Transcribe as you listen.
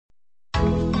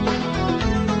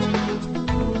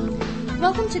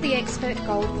Welcome to the Expert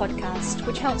Gold podcast,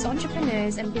 which helps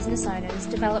entrepreneurs and business owners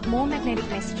develop more magnetic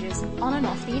messages on and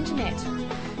off the internet.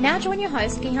 Now join your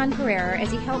host, Gihan Pereira,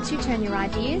 as he helps you turn your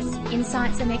ideas,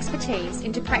 insights and expertise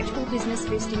into practical business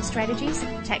boosting strategies,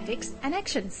 tactics and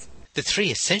actions. The three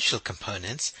essential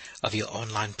components of your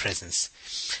online presence.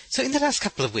 So in the last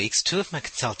couple of weeks, two of my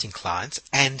consulting clients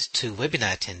and two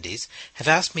webinar attendees have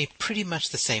asked me pretty much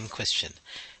the same question.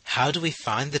 How do we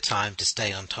find the time to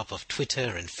stay on top of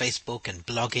Twitter and Facebook and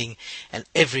blogging and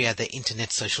every other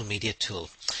internet social media tool?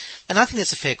 And I think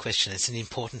that's a fair question. It's an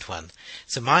important one.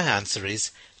 So my answer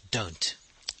is don't.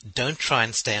 Don't try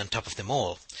and stay on top of them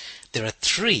all. There are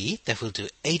three that will do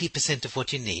 80% of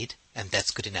what you need, and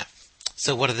that's good enough.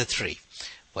 So what are the three?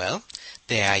 Well,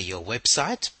 they are your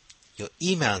website, your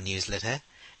email newsletter,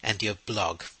 and your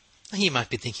blog. You might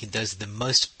be thinking those are the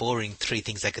most boring three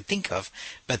things I could think of,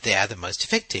 but they are the most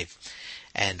effective.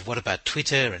 And what about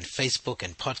Twitter and Facebook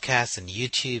and podcasts and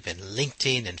YouTube and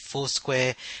LinkedIn and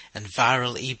Foursquare and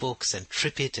viral ebooks and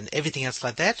TripIt and everything else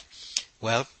like that?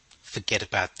 Well, forget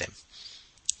about them.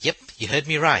 Yep, you heard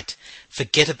me right.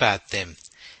 Forget about them.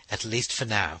 At least for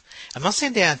now. I'm not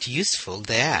saying they aren't useful,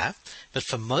 they are, but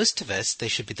for most of us, they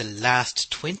should be the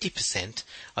last 20%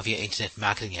 of your internet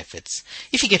marketing efforts.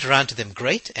 If you get around to them,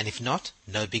 great, and if not,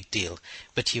 no big deal.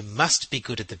 But you must be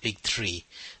good at the big three.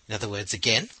 In other words,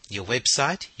 again, your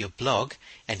website, your blog,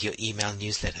 and your email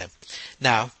newsletter.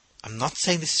 Now, I'm not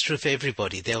saying this is true for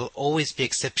everybody. There will always be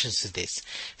exceptions to this,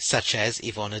 such as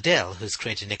Yvonne Adele, who's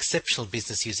created an exceptional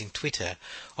business using Twitter,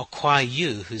 or Kwai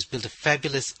Yu, who's built a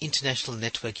fabulous international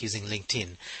network using LinkedIn,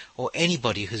 or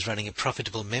anybody who's running a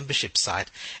profitable membership site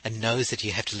and knows that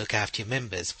you have to look after your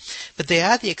members. But they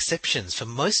are the exceptions. For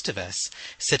most of us,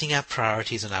 setting our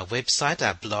priorities on our website,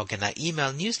 our blog, and our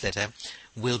email newsletter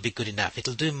will be good enough.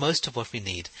 It'll do most of what we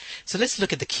need. So let's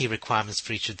look at the key requirements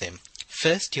for each of them.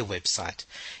 First, your website.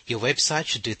 Your website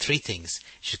should do three things.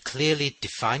 It should clearly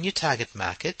define your target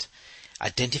market,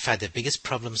 identify their biggest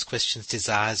problems, questions,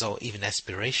 desires, or even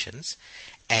aspirations,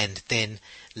 and then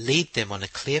lead them on a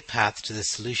clear path to the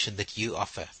solution that you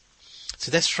offer.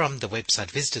 So that's from the website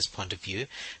visitor's point of view.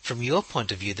 From your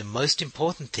point of view, the most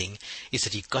important thing is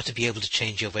that you've got to be able to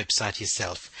change your website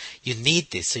yourself. You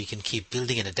need this so you can keep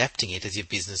building and adapting it as your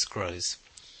business grows.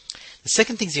 The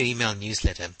second thing is your email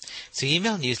newsletter. So your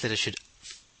email newsletter should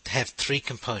have three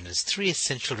components, three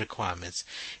essential requirements.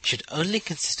 It should only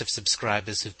consist of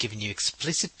subscribers who've given you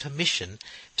explicit permission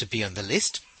to be on the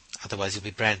list, otherwise you'll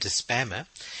be branded as spammer.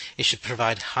 It should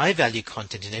provide high-value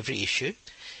content in every issue,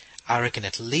 I reckon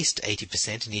at least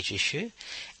 80% in each issue,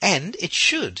 and it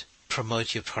should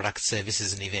promote your product,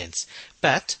 services and events,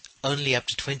 but only up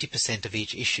to 20% of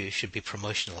each issue should be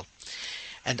promotional.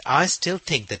 And I still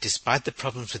think that despite the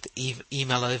problems with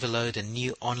email overload and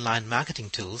new online marketing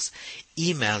tools,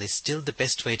 email is still the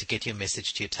best way to get your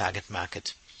message to your target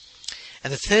market.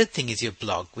 And the third thing is your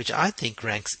blog, which I think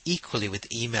ranks equally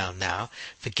with email now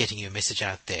for getting your message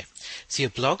out there. So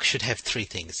your blog should have three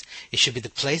things. It should be the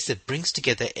place that brings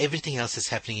together everything else that's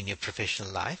happening in your professional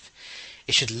life.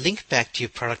 It should link back to your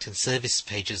product and service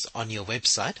pages on your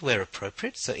website where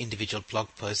appropriate, so individual blog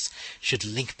posts should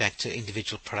link back to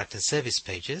individual product and service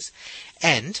pages,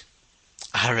 and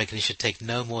I reckon it should take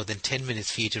no more than 10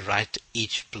 minutes for you to write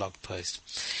each blog post.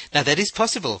 Now that is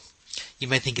possible. You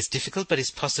may think it's difficult, but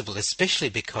it's possible, especially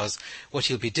because what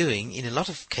you'll be doing in a lot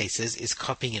of cases is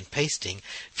copying and pasting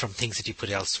from things that you put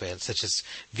elsewhere, such as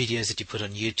videos that you put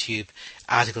on YouTube,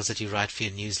 articles that you write for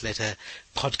your newsletter,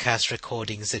 podcast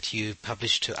recordings that you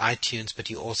publish to iTunes, but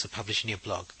you also publish in your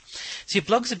blog. So your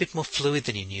blog's a bit more fluid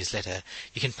than your newsletter.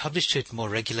 You can publish to it more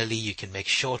regularly, you can make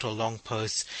short or long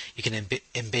posts, you can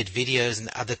embed videos and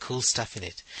other cool stuff in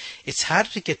it. It's harder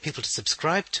to get people to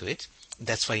subscribe to it.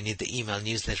 That's why you need the email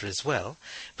newsletter as well.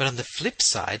 But on the flip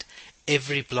side,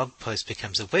 every blog post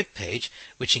becomes a web page,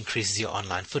 which increases your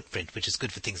online footprint, which is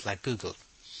good for things like Google.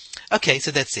 Okay, so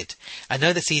that's it. I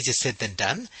know that's easier said than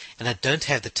done, and I don't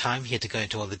have the time here to go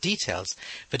into all the details,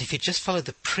 but if you just follow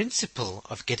the principle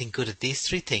of getting good at these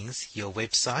three things, your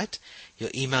website, your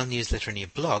email newsletter, and your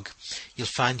blog, you'll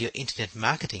find your internet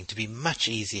marketing to be much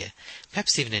easier,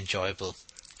 perhaps even enjoyable.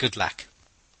 Good luck.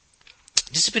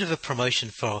 Just a bit of a promotion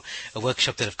for a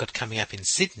workshop that I've got coming up in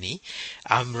Sydney.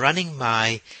 I'm running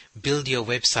my Build Your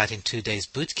Website in 2 Days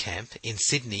bootcamp in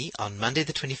Sydney on Monday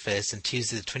the 21st and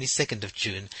Tuesday the 22nd of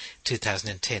June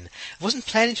 2010. I wasn't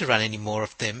planning to run any more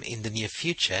of them in the near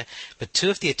future, but two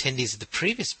of the attendees of the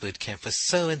previous bootcamp were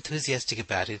so enthusiastic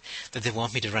about it that they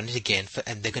want me to run it again,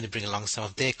 and they're going to bring along some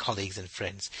of their colleagues and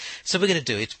friends. So we're going to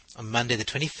do it. on Monday the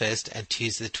 21st and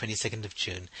Tuesday the 22nd of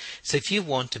June. So if you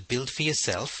want to build for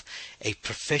yourself a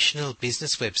professional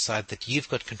business website that you've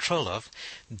got control of,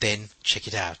 then check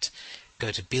it out.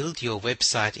 Go to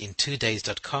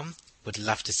buildyourwebsiteintodays.com. Would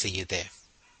love to see you there.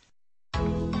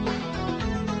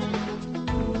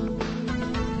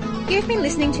 You've been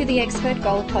listening to the Expert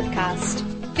Goal podcast.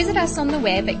 Visit us on the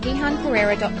web at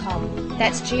gihanperera.com.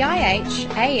 That's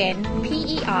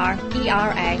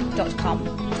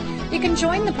gihanperera.com. You can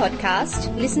join the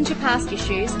podcast, listen to past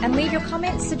issues, and leave your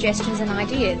comments, suggestions, and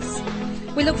ideas.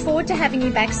 We look forward to having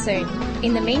you back soon.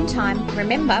 In the meantime,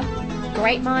 remember,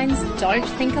 great minds don't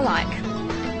think alike.